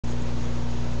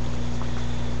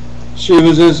She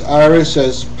was as Irish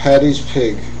as Paddy's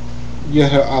pig,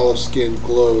 yet her olive skin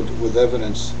glowed with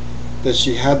evidence that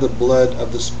she had the blood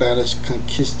of the Spanish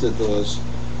conquistadors.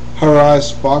 Her eyes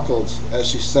sparkled as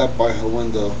she sat by her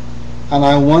window, and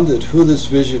I wondered who this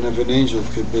vision of an angel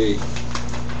could be.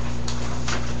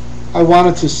 I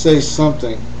wanted to say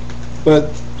something,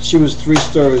 but she was 3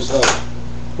 stories up.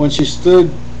 When she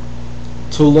stood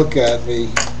to look at me,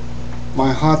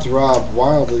 my heart throbbed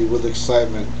wildly with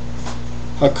excitement.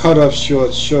 Her cut-off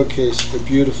shorts showcased a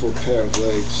beautiful pair of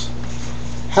legs.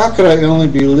 How could I only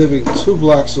be living 2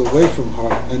 blocks away from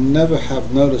her and never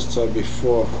have noticed her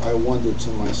before, I wondered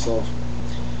to myself.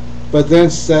 But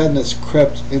then sadness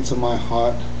crept into my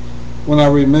heart when I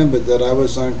remembered that I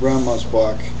was on Grandma's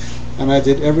block, and I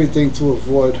did everything to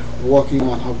avoid walking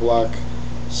on her block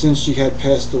since she had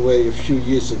passed away a few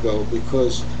years ago,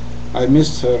 because I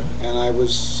missed her and I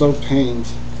was so pained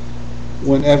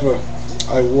whenever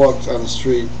I walked on the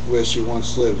street where she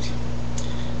once lived.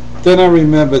 Then I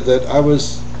remembered that I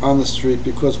was on the street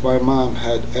because my mom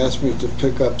had asked me to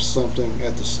pick up something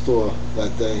at the store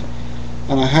that day,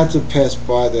 and I had to pass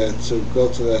by there to go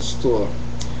to that store.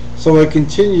 So I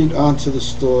continued on to the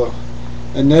store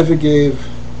and never gave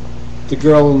the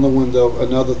girl in the window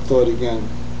another thought again.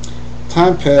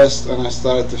 Time passed and I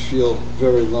started to feel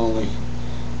very lonely.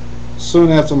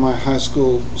 Soon after, my high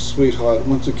school sweetheart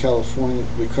went to California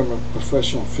to become a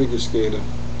professional figure skater.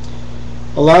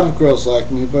 A lot of girls liked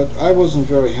me, but I wasn't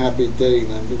very happy dating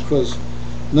them because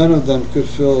none of them could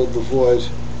fill the void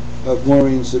of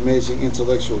Maureen's amazing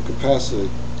intellectual capacity.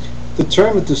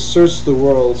 Determined to search the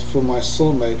world for my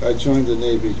soulmate, I joined the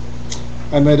Navy.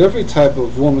 I met every type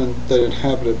of woman that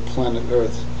inhabited planet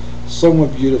Earth. Some were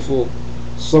beautiful,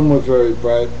 some were very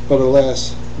bright, but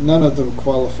alas, none of them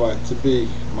qualified to be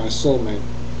my soulmate.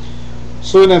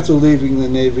 Soon after leaving the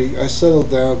Navy, I settled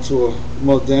down to a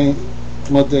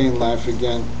mundane life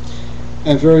again,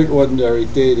 and very ordinary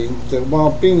dating that,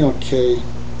 while being okay,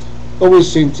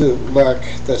 always seemed to lack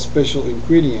that special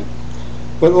ingredient.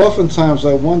 But oftentimes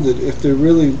I wondered if there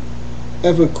really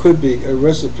ever could be a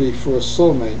recipe for a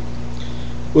soulmate.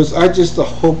 Was I just a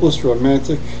hopeless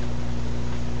romantic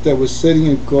that was setting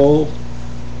a goal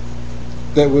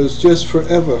that was just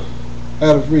forever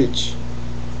out of reach?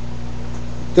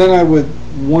 Then I would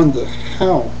wonder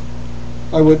how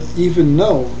I would even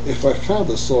know if I found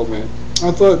a soulmate.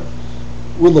 I thought,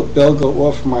 will a bell go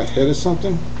off my head or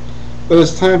something? But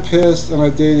as time passed and I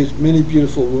dated many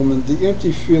beautiful women, the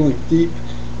empty feeling deep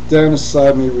down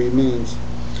inside me remained.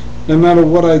 No matter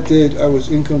what I did, I was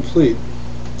incomplete.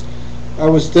 I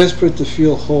was desperate to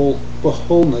feel whole, but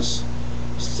wholeness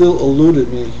still eluded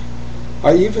me.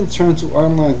 I even turned to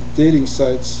online dating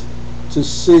sites to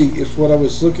see if what I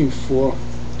was looking for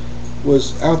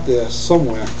was out there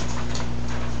somewhere.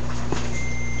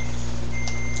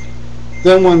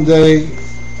 Then one day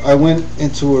I went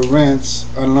into a rant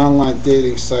on an online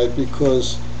dating site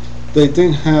because they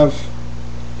didn't have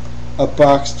a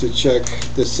box to check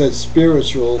that said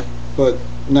spiritual but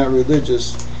not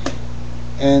religious,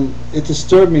 and it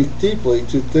disturbed me deeply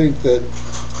to think that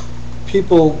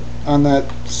people on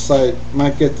that site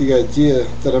might get the idea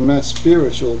that I'm not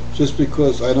spiritual just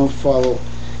because I don't follow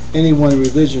any one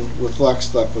religion with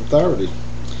lockstep authority.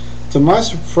 To my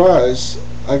surprise,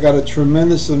 I got a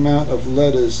tremendous amount of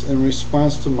letters in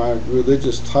response to my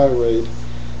religious tirade,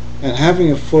 and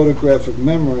having a photographic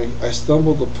memory, I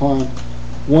stumbled upon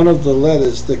one of the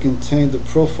letters that contained the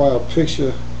profile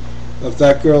picture of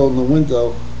that girl in the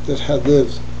window that had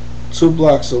lived 2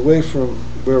 blocks away from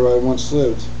where I once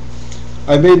lived.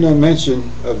 I made no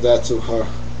mention of that to her.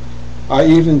 I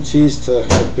even teased her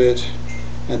a bit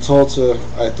and told her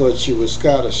I thought she was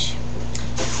Scottish.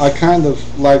 I kind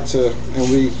of liked her,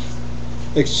 and we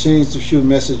exchanged a few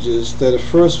messages that at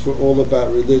first were all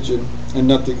about religion and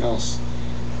nothing else.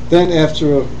 Then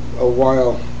after a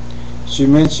while, she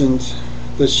mentioned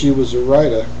that she was a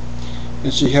writer,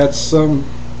 and she had some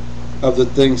of the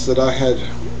things that I had,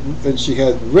 and she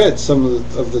had read some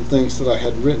of the things that I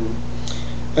had written.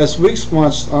 As weeks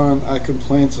marched on, I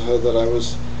complained to her that I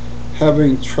was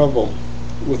having trouble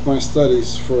with my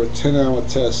studies for a 10-hour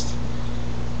test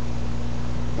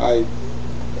I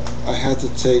had to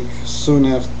take soon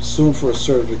for a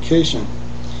certification.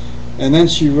 And then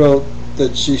she wrote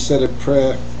that she said a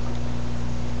prayer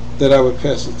that I would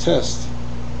pass the test.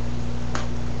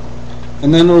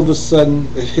 And then all of a sudden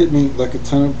it hit me like a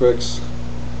ton of bricks.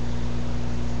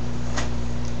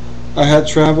 I had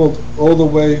traveled all the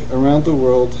way around the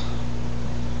world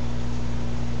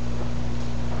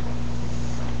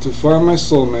to find my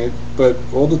soulmate, but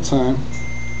all the time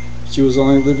she was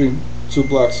only living 2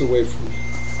 blocks away from me.